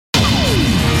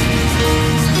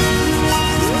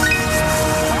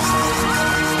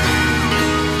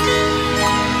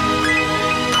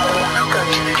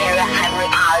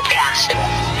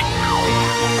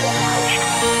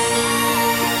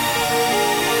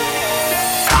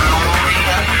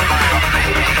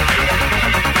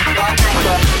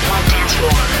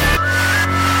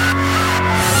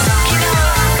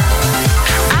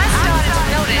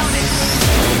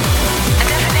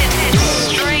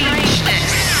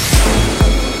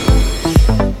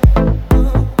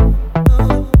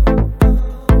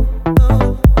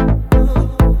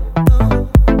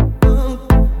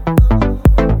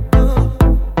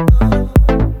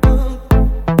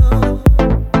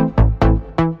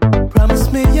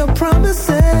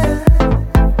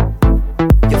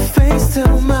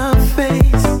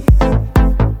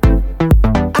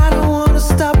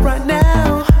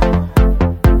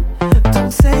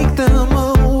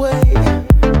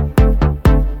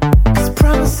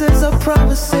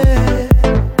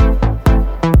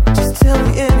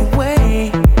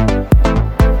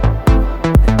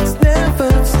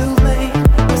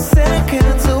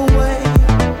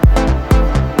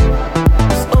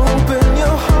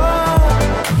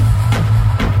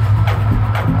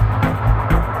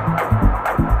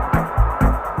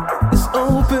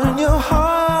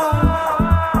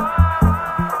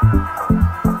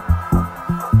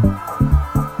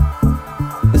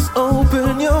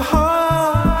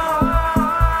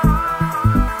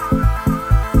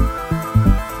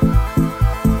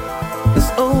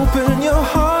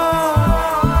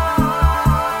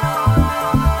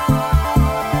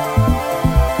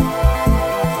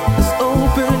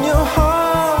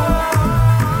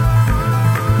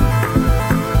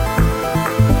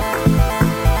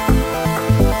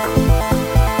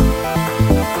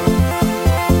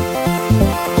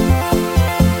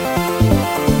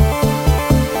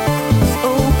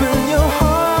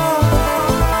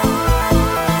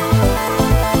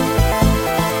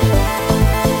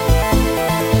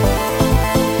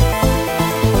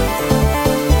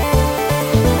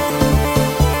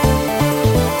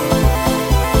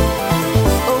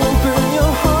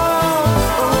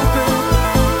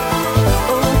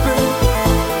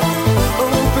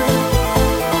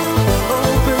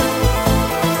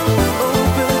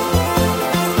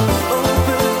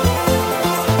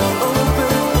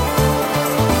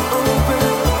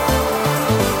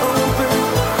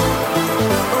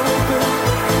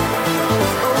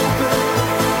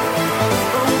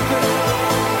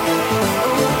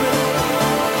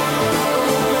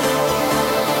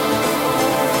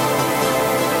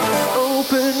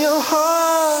Open your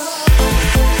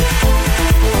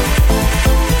heart.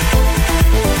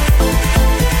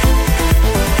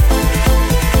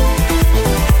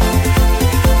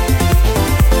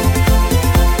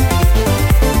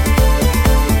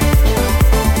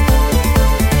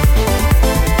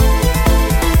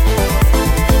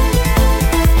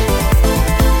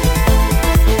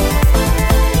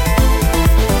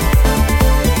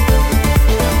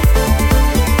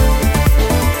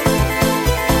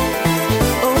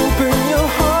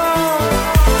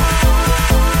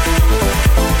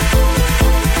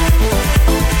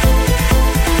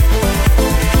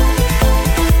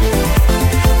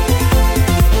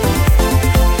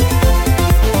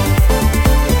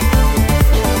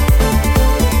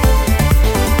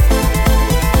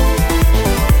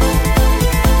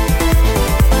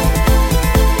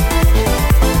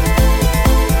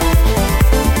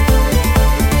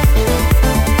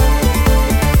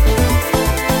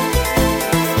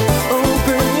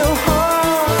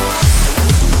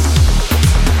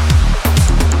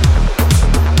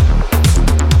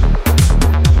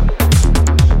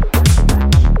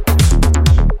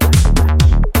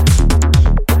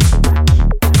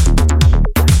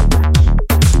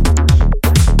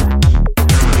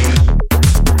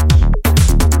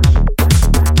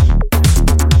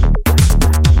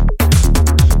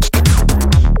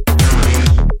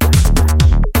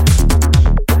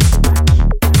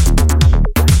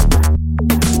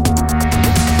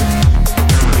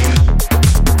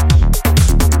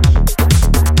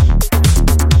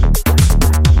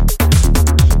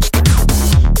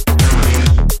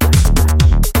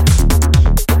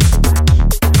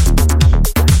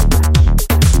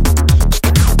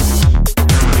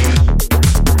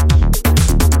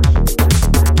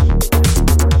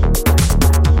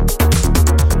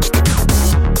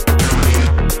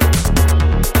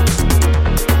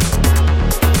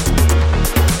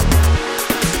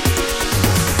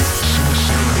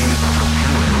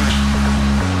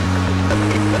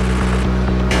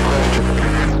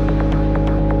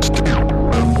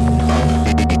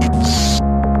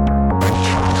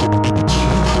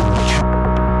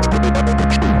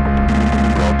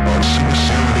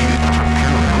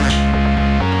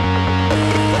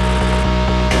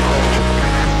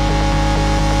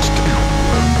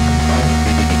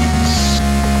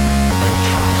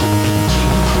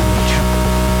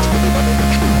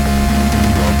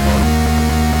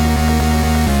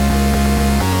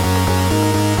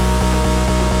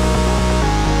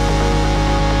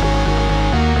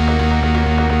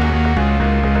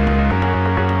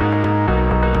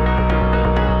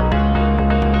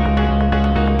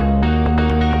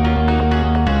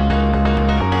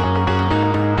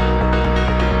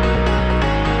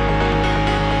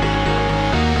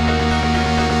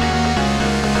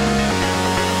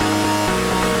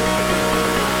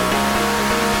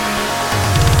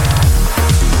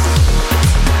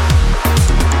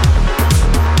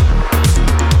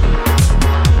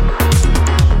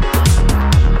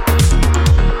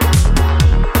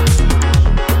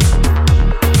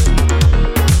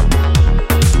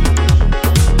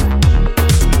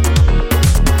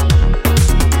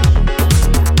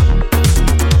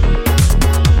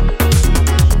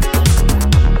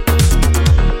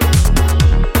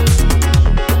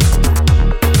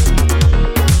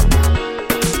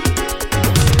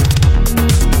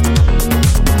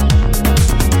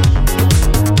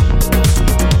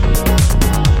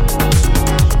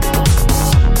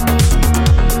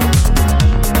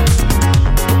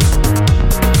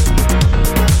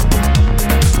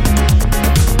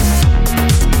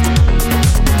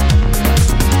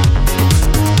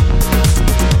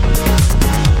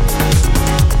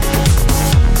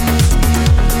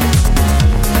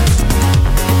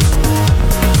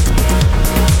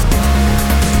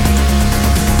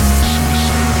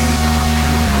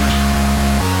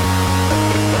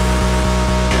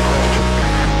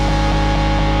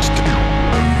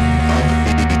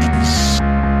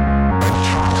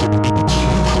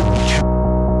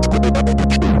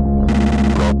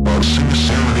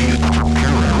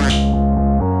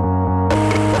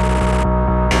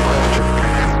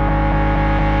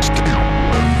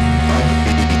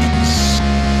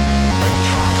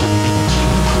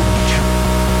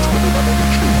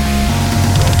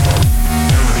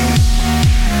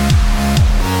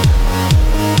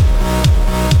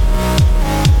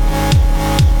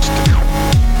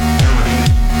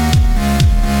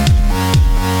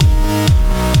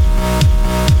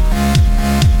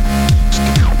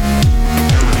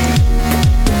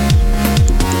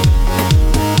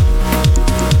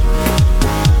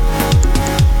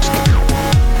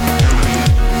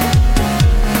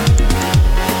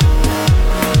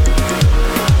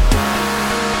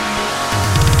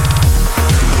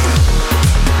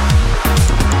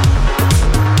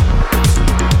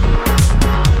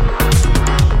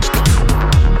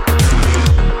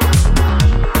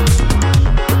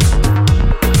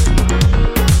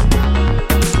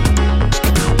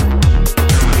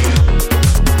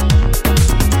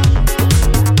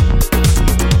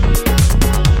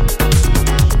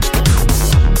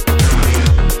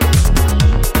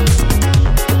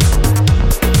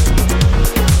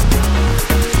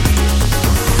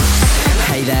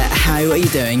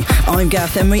 doing? I'm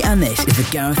Gareth Emery and this is the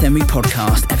Gareth Emery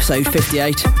Podcast, episode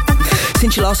 58.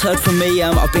 Since you last heard from me,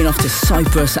 I've been off to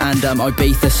Cyprus and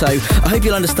Ibiza, so I hope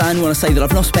you'll understand when I say that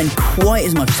I've not spent quite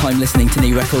as much time listening to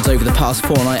new records over the past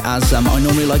fortnight as I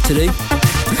normally like to do.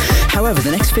 However,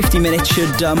 the next 50 minutes should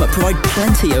provide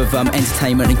plenty of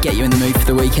entertainment and get you in the mood for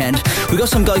the weekend. We've got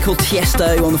some guy called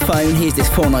Tiesto on the phone. Here's this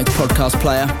fortnight podcast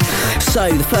player. So,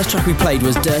 the first track we played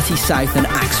was Dirty South and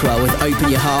Axwell with Open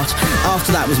Your Heart.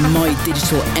 After that was My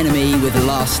Digital Enemy with The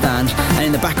Last Stand. And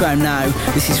in the background now,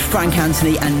 this is Frank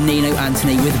Anthony and Nino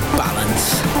Anthony with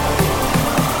Balance.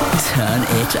 Turn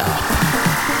it up.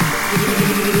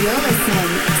 You're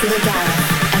listening to the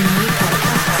Gareth Emery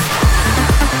Podcast.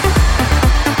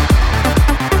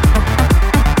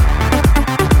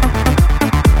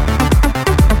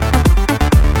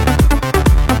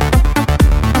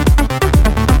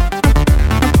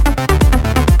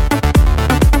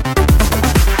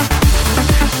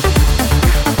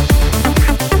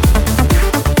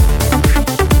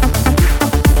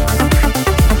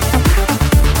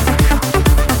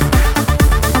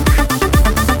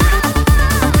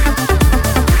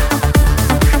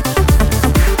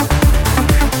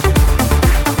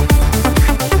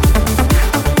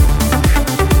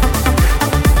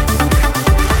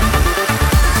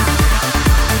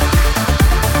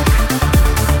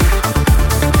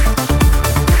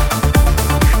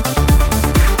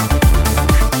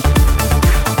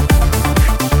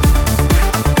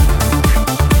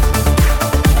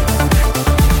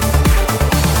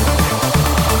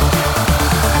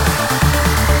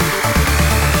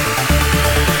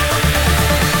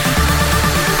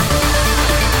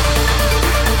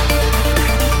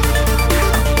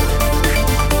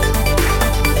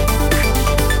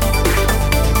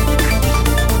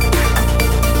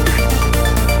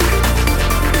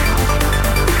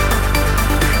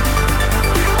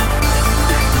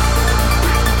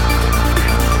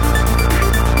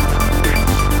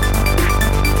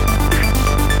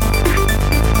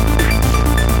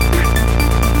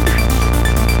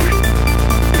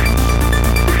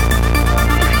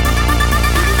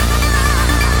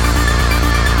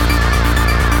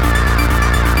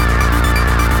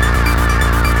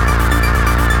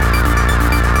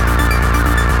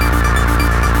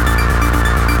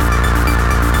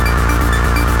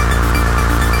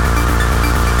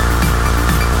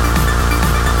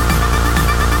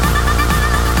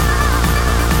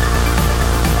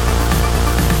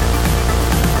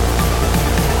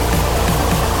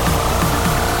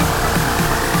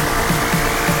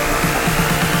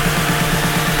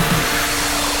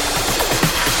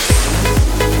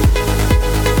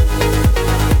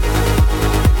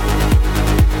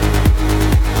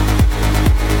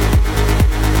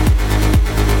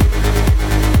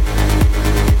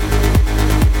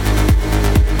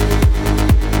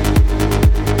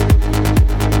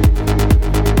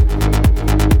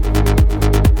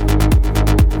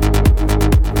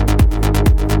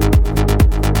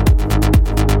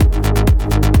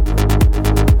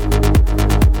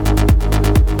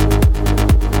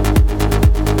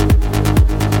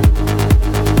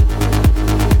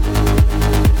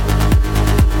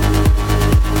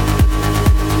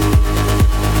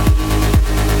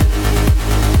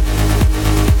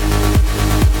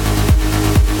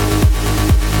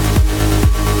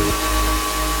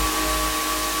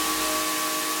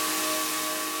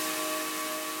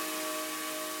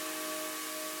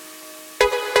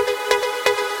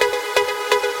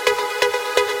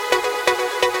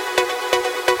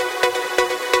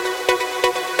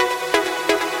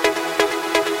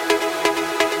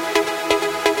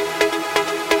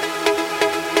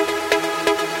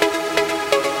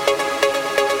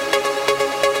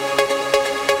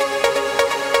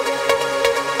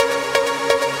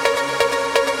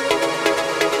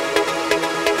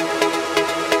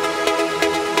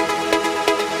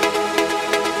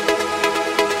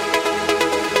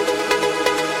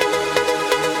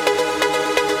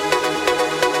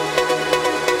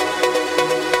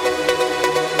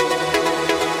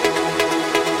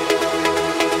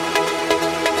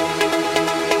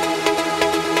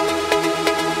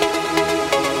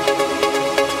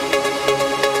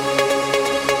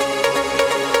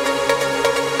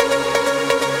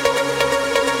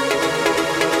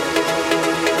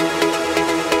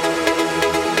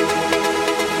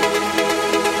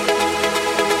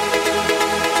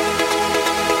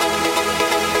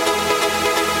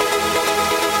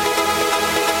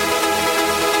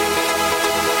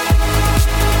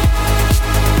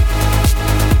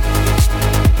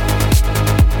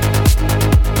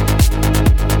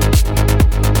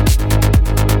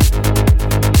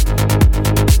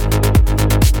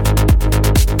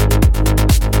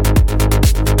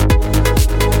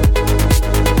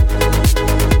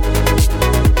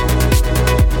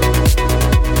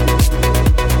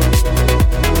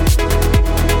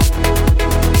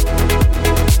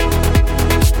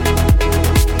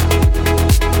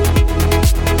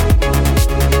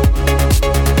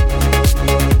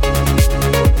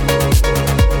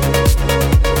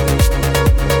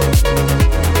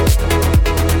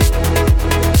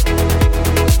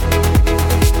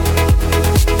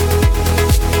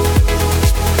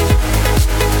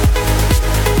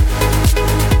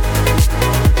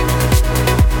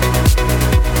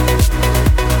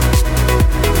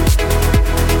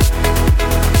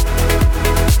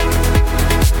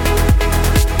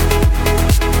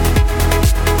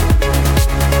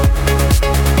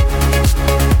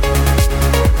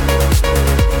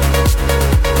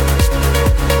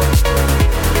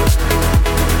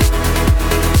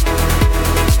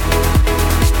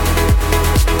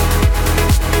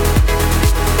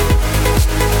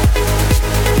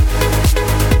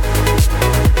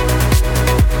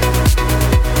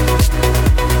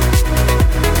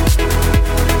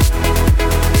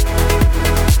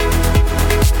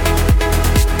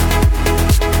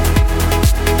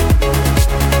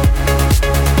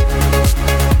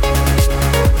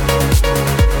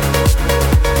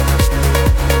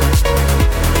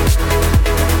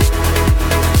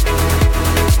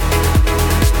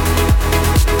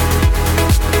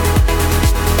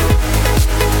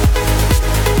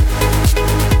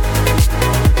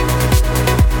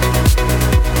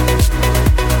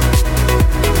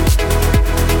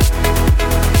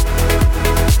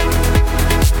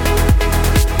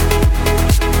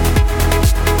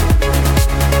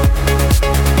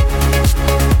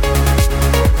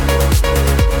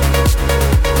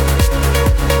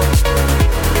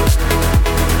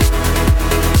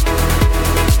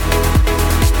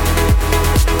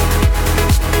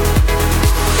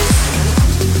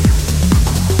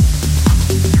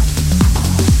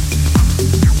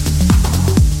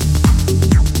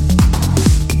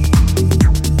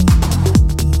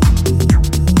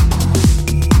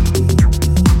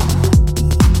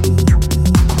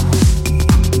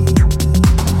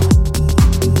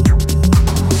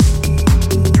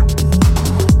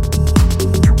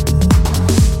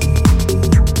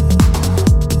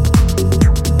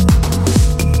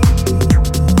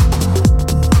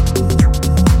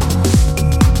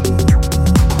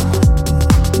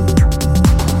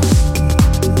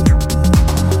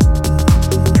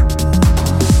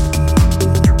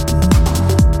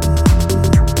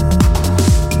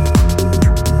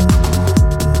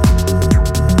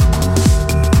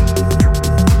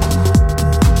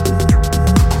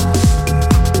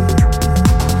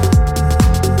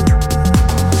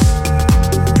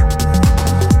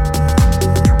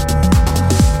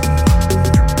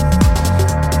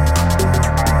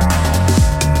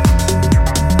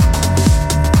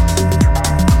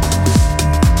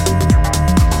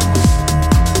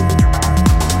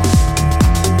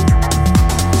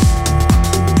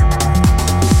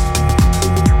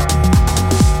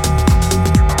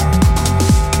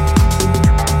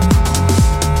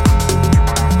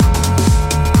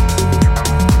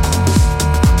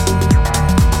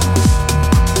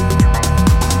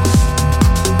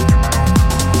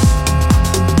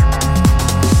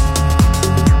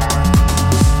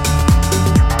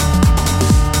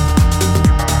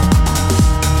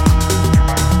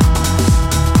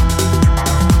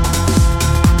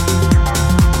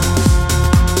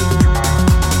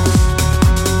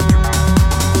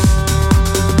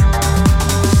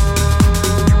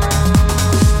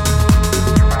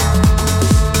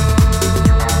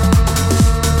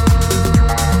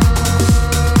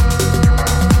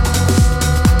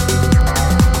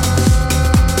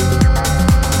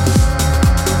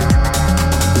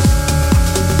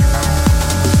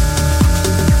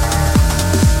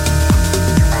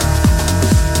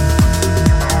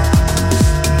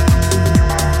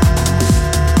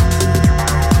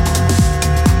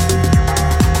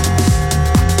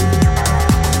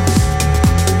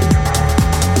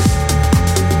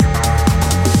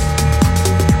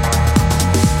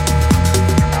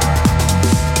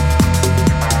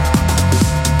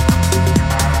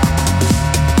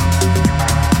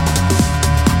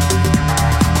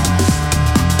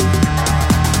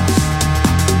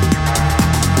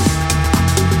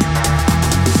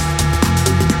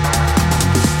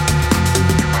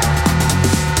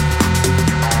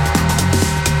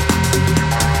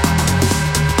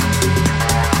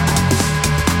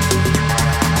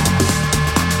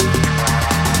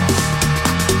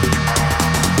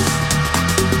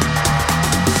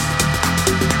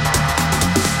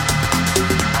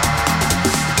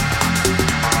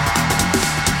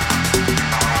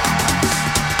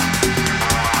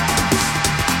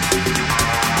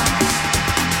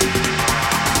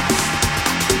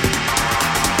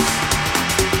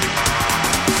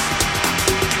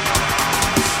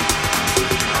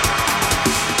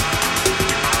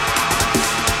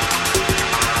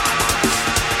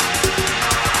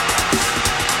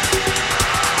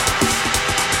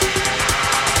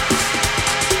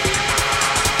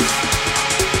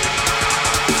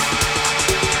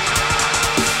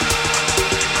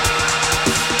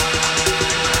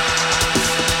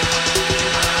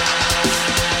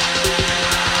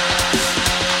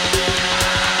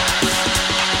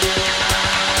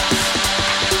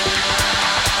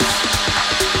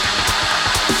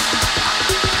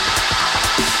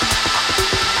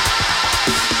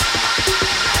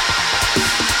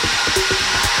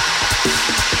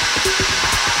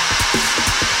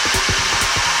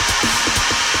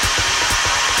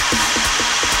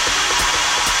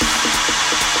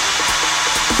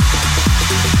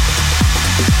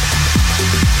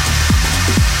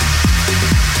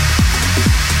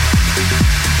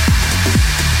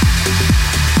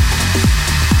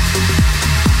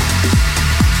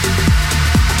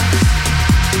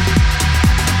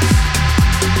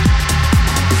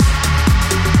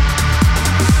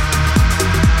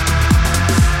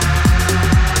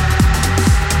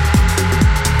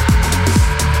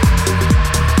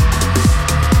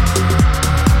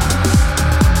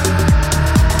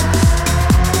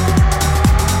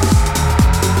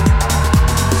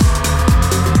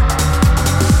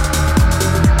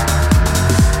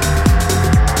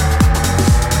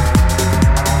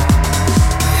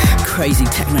 crazy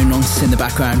techno nonsense in the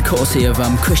background, courtesy of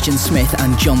Christian Smith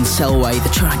and John Selway. The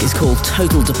track is called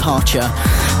Total Departure,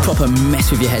 proper mess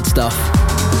with your head stuff.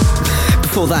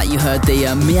 Before that you heard the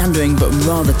meandering but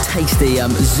rather tasty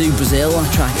Zoo Brazil.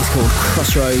 The track is called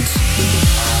Crossroads.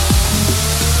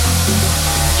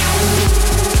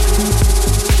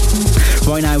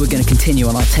 Right now we're going to continue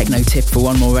on our techno tip for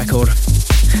one more record.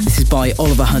 This is by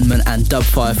Oliver Hunman and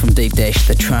Dubfire from Deep Dish.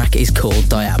 The track is called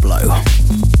Diablo.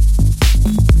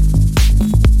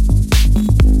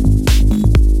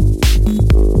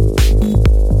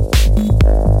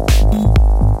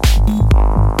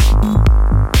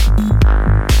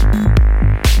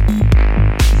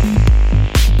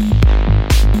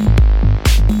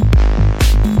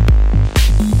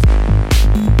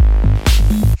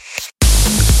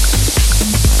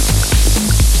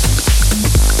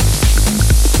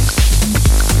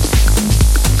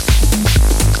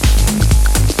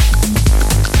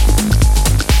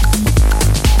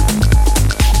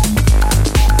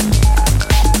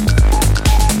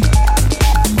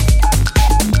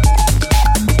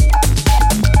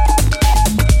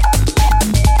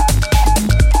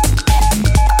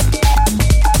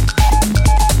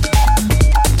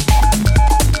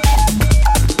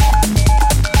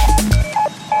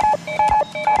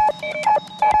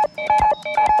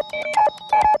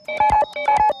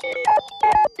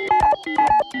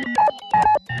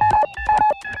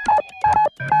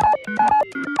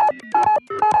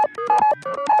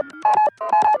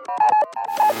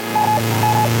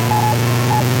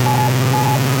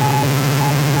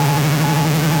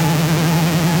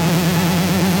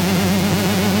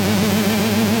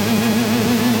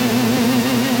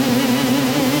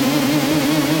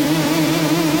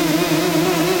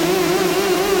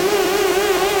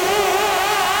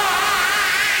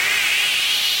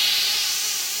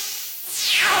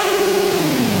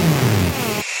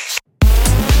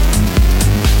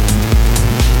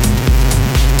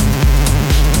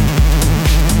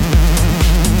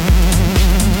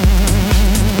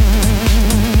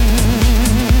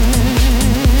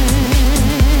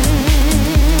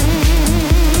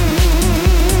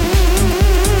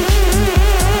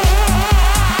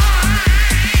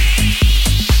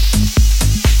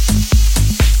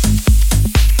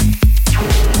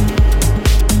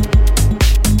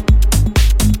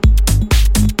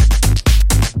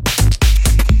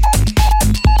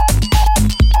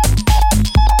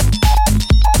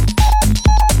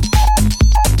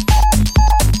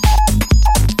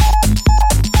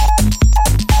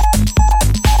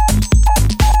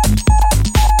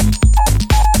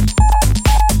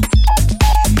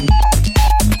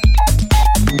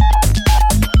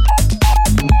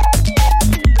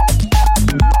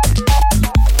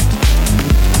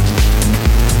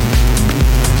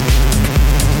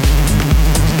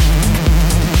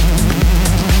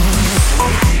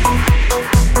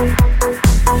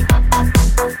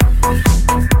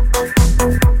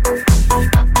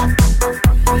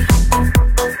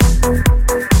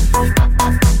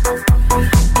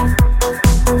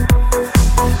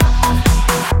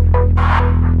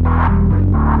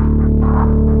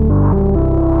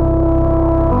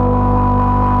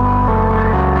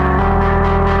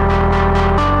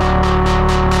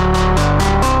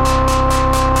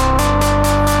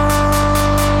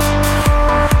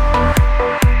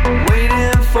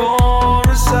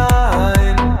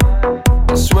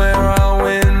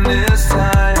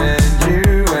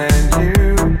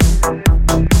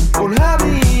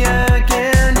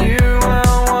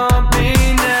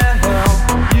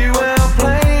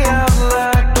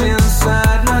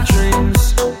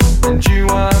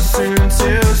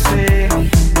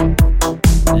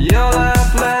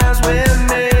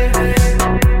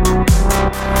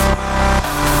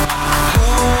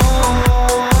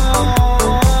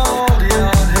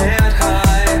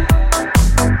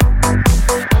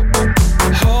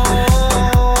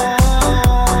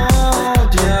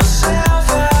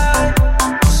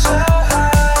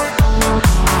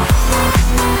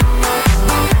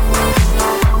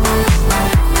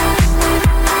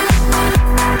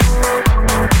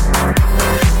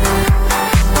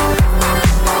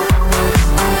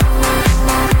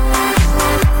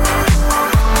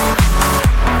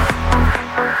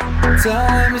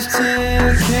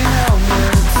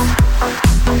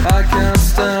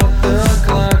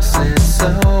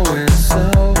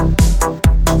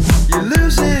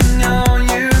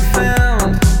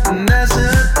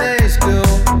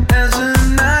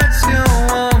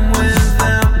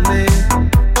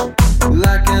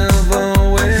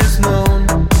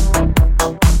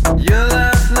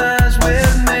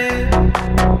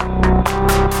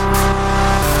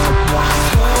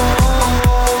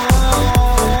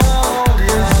 Hold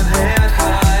your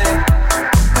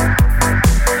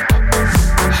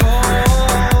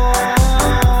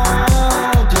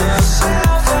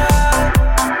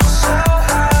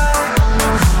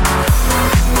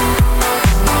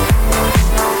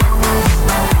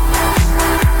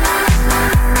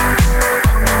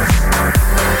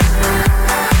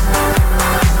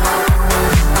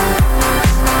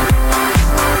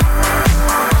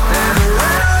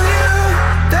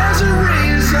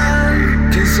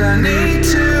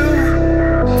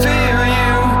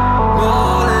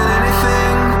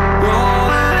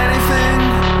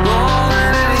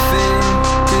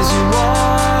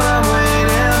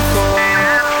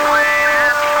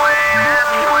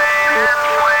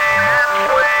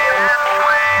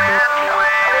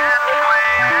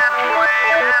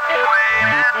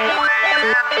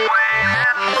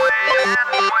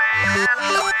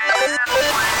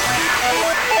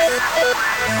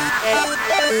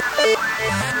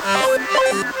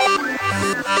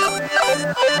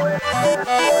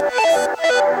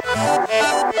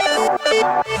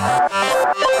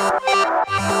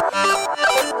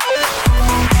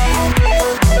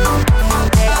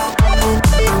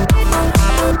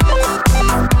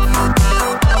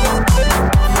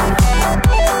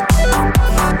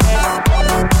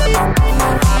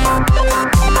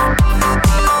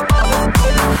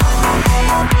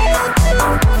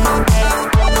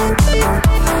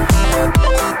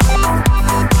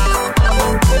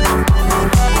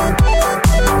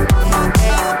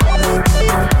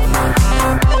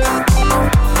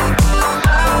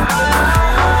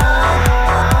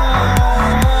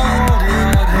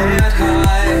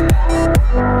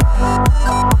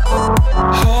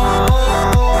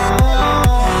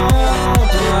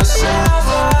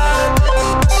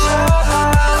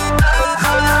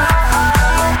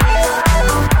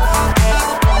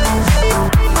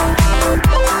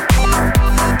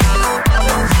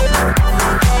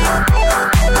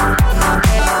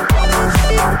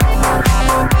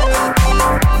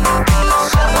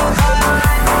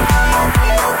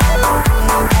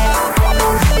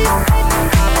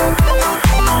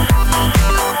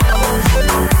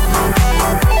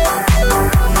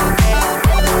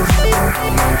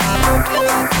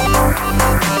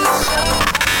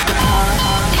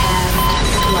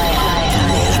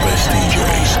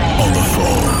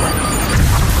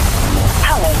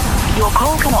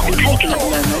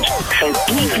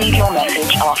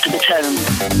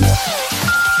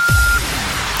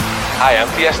Hi, I'm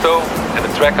Tiesto, and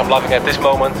the track I'm loving at this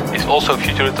moment is also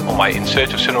featured on my In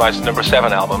Search of Sunrise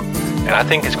 #7 album, and I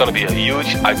think it's gonna be a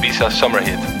huge Ibiza summer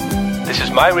hit. This is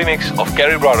my remix of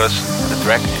Gary Brothers, and the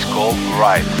track is called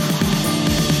Ride.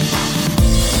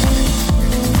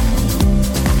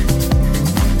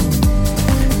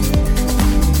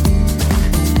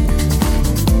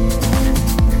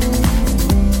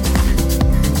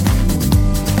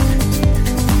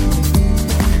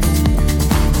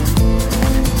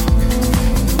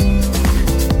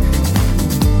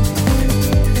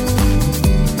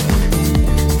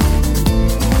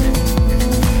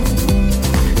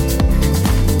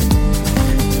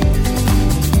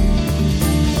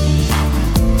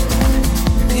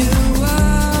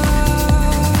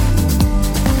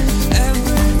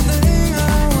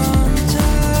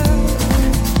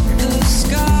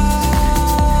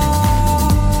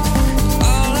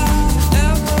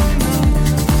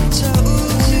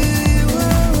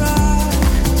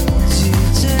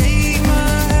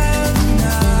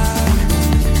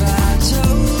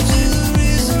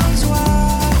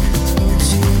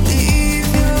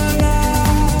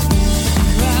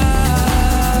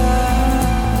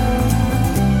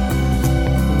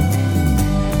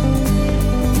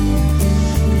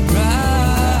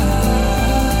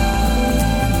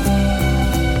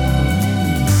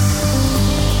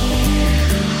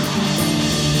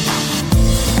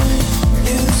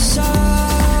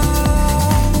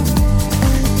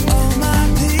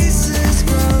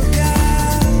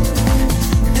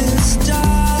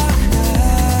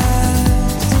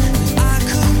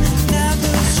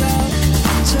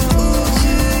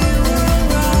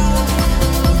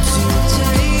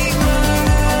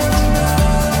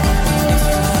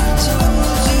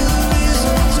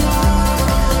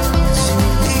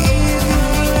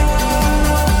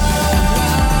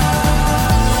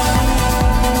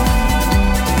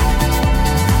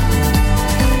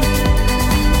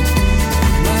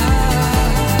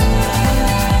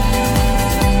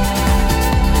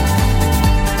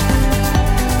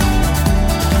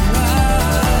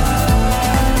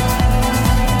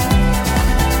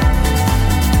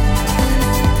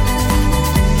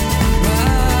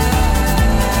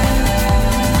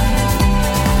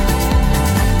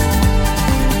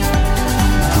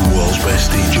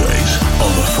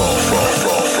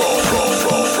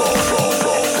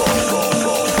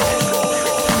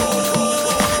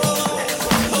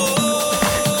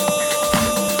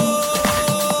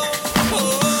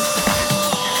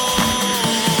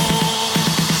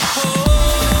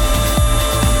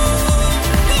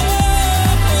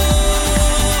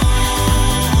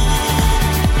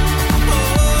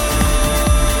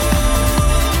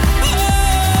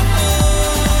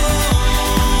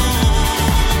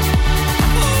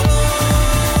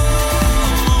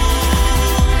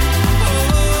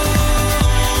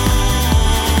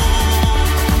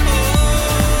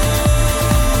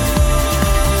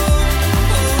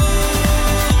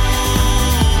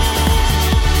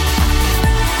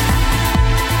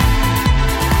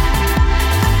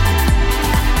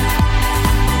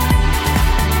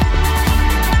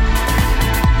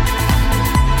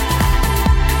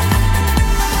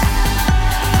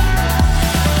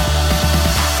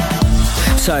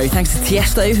 So thanks to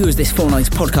Tiesto, who is this fortnight's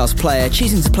podcast player,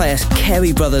 choosing to play us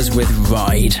Carey Brothers with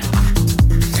Ride.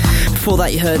 Before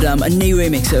that you heard a new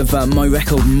remix of my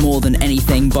record More Than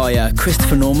Anything by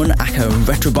Christopher Norman, aka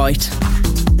Retrobite.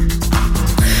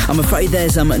 I'm afraid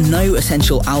there's no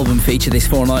Essential album feature this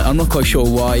fortnight. I'm not quite sure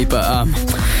why, but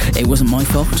it wasn't my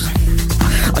fault.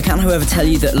 I can, however, tell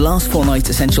you that last fortnight's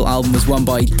Essential album was won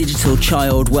by Digital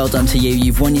Child. Well done to you.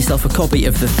 You've won yourself a copy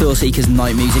of the Thorseekers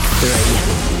Night Music 3.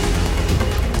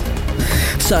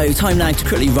 So, time now to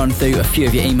quickly run through a few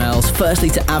of your emails. Firstly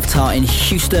to Avatar in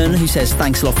Houston, who says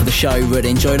thanks a lot for the show, really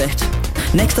enjoyed it.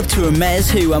 Next up to Ramez,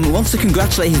 who wants to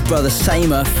congratulate his brother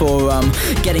Samer for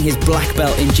getting his black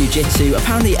belt in jiu-jitsu,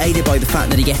 apparently aided by the fact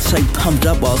that he gets so pumped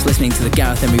up whilst listening to the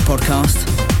Gareth Emery podcast.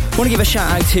 I want to give a shout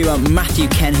out to Matthew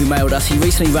Ken, who mailed us. He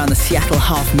recently ran the Seattle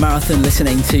Half Marathon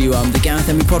listening to the Gareth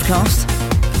Emery podcast.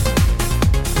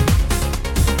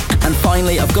 And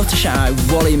finally, I've got to shout out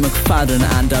Wally McFadden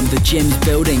and the Jim's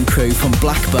Building crew from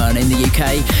Blackburn in the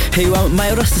UK, who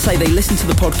mailed us to say they listened to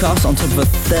the podcast on top of a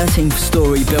 13th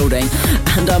story building.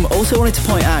 And also wanted to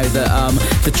point out that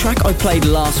the track I played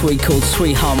last week called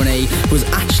Sweet Harmony was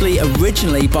actually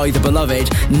originally by The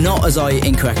Beloved, not, as I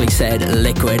incorrectly said,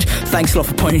 Liquid. Thanks a lot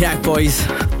for pointing it out, boys.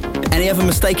 Any other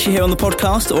mistakes you hear on the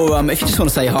podcast, or if you just want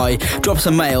to say hi, drop us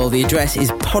a mail. The address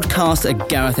is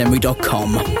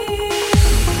podcast@GarethEmery.com.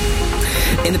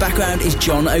 In the background is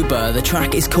John O'Byrne. The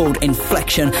track is called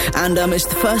Inflection, and it's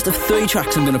the first of 3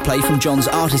 tracks I'm going to play from John's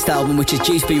artist album, which is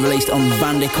due to be released on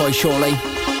Vandy quite shortly.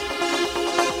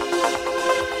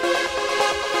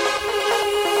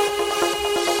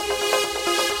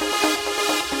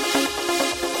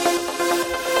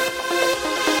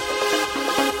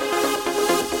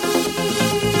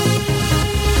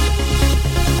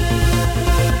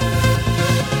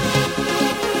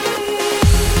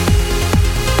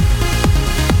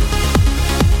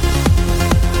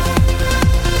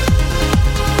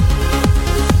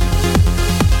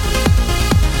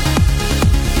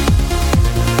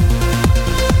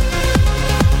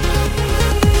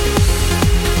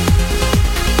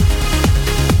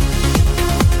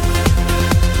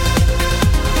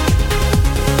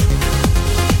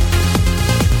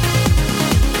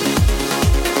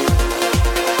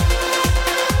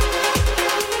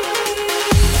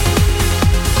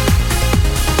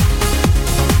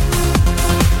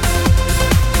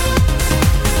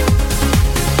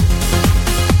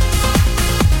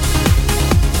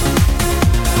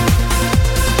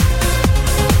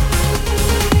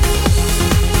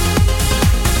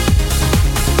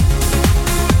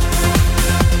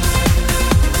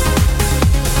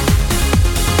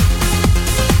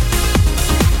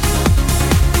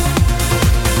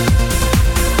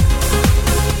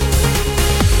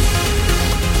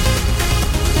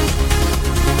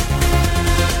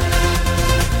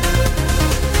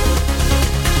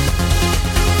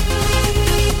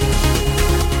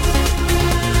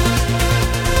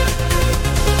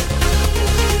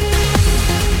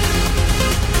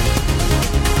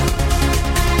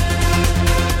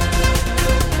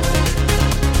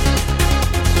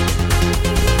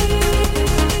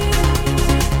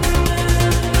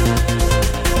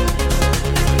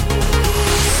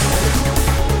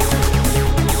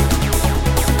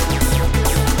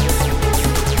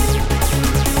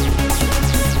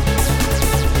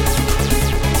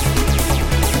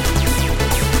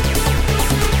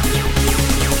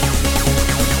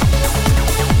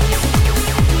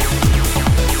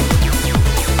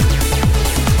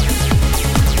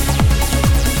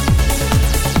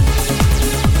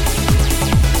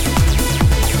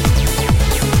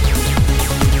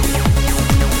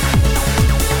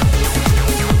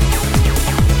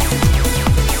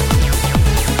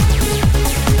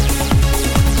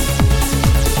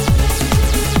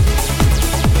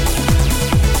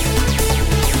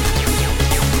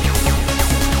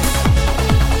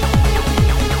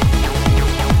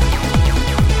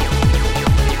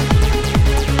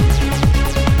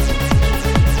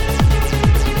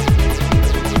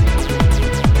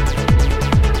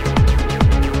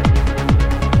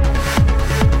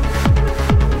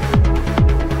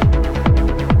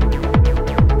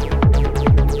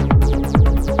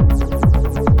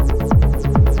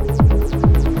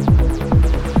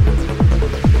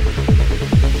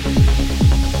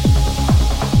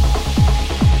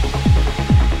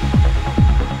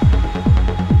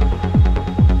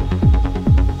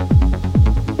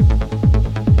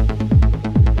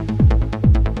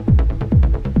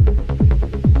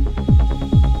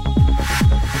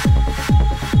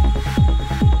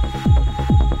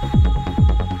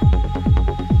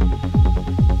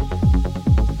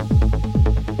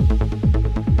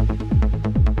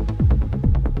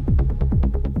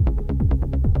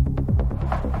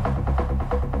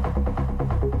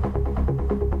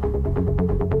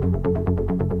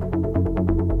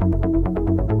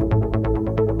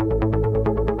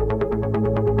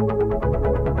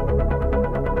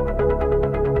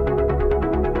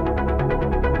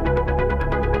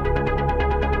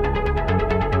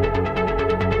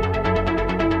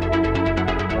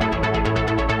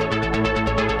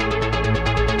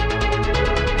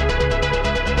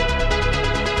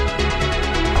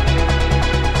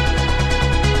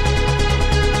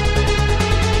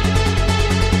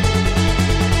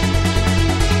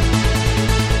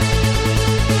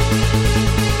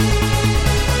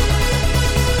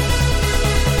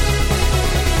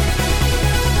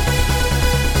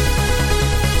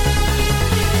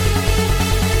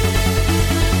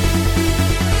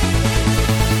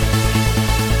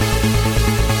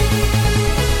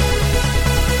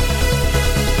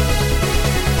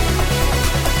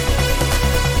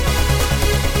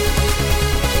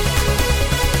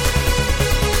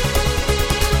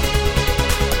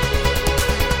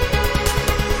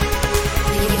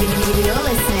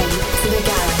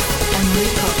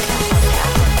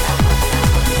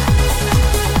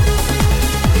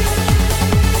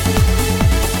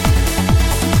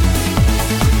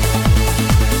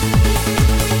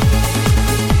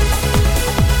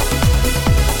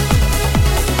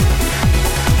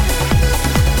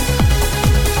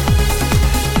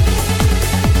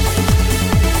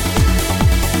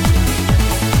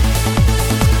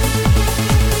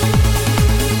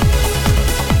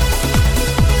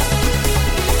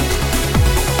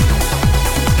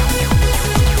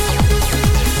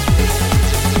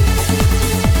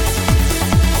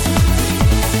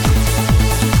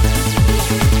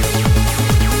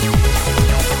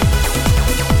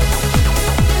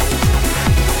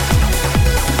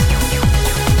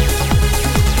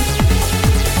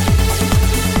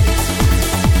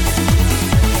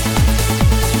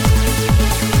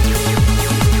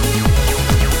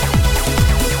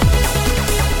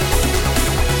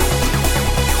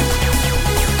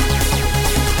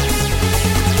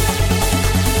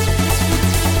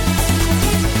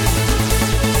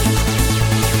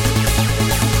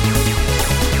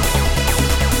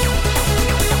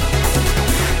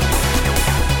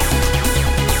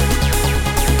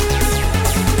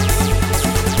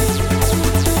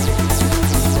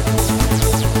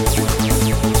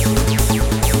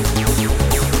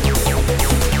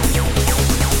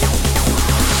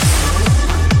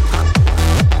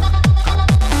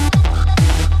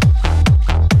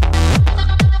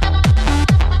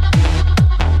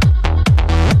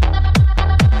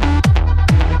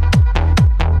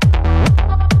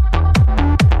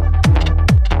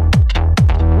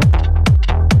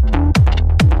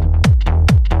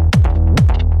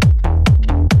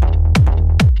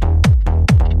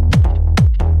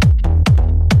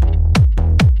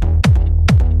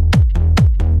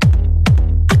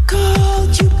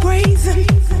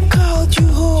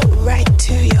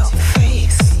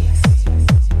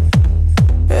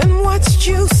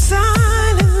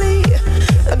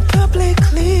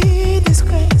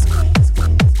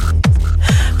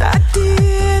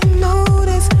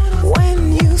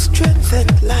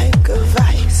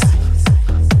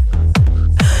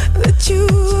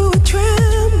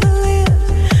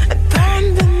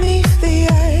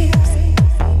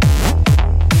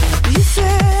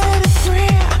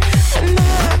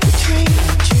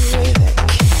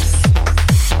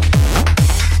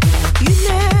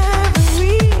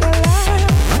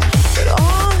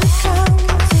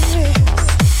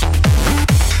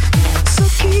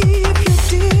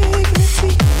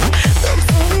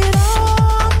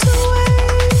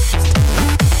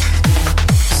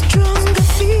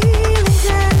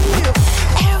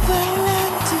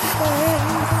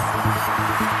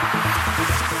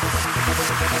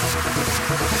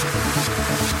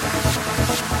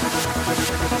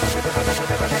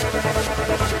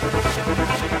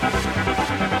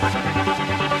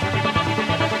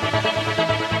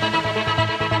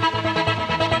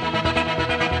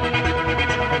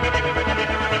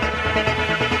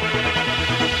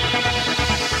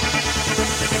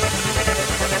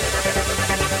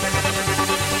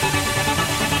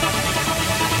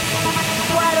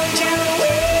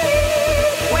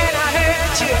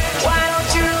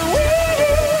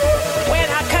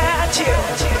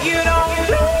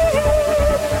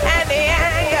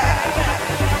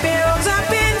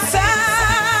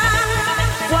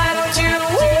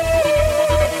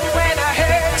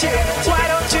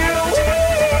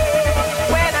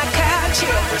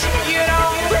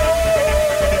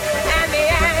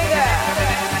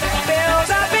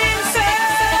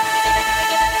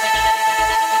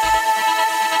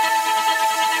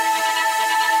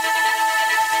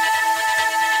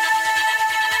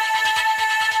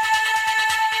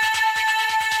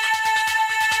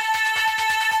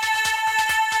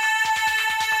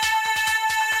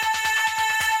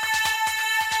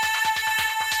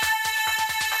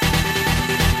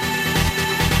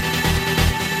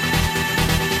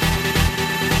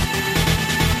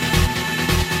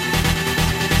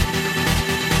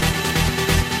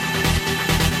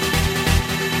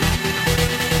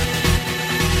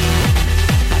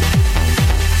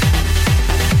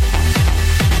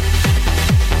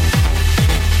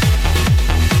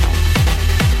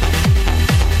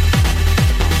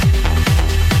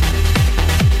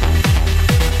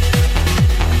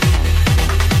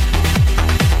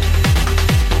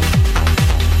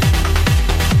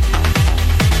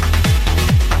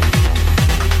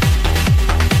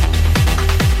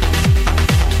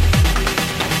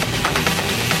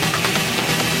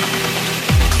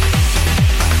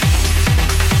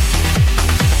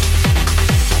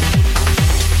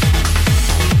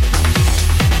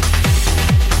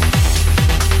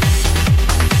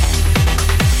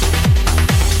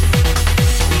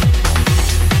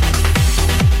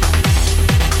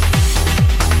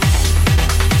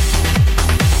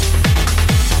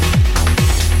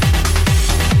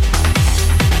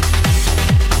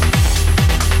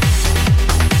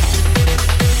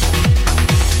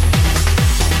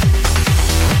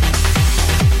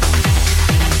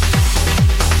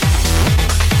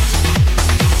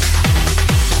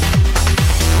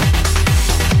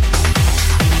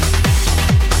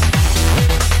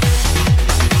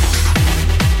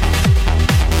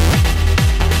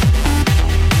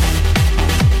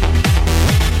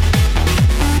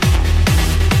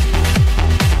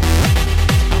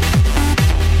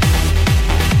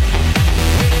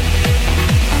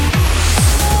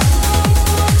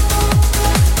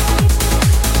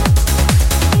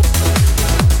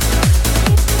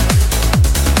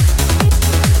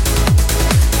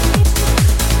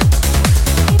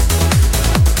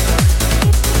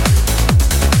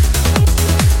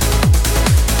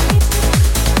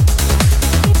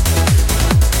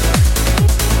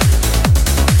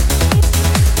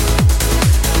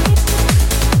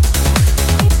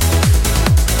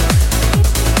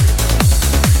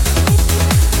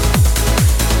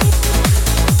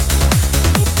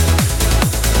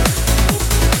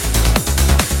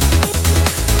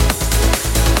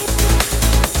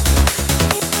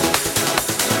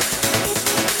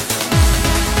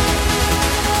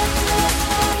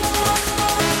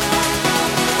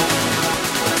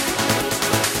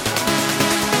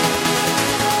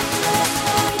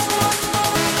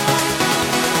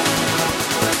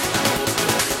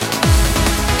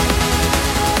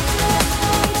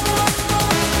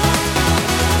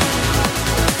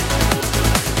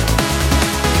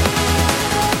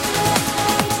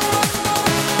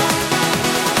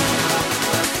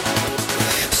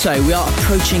 So we are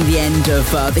approaching the end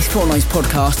of this fortnight's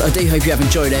podcast. I do hope you have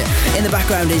enjoyed it. In the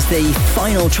background is the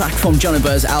final track from John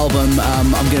O'Burr's album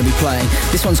I'm going to be playing.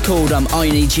 This one's called I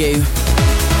Need You.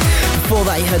 Before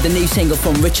that you heard the new single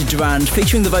from Richard Durand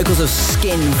featuring the vocals of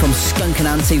Skin from Skunk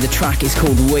Anansie. The track is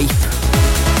called Weep.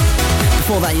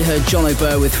 Before that you heard John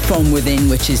O'Burr with From Within,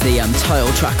 which is the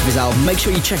title track of his album. Make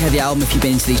sure you check out the album if you've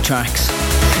been into these tracks.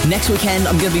 Next weekend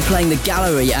I'm going to be playing the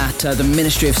Gallery at the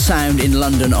Ministry of Sound in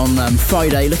London on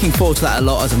Friday. Looking forward to that a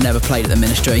lot as I've never played at the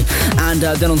Ministry. And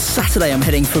then on Saturday I'm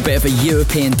heading for a bit of a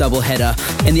European double-header.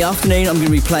 In the afternoon I'm going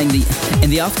to be playing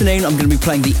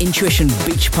the Intuition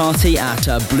Beach Party at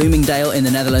Bloomingdale in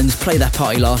the Netherlands. Played that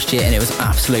party last year and it was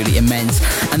absolutely immense.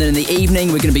 And then in the evening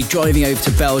we're going to be driving over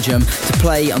to Belgium to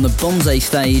play on the Bonsai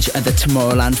stage at the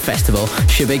Tomorrowland Festival.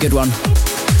 Should be a good one.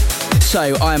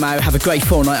 So, I am out. Have a great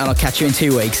fortnight and I'll catch you in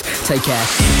 2 weeks. Take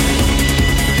care.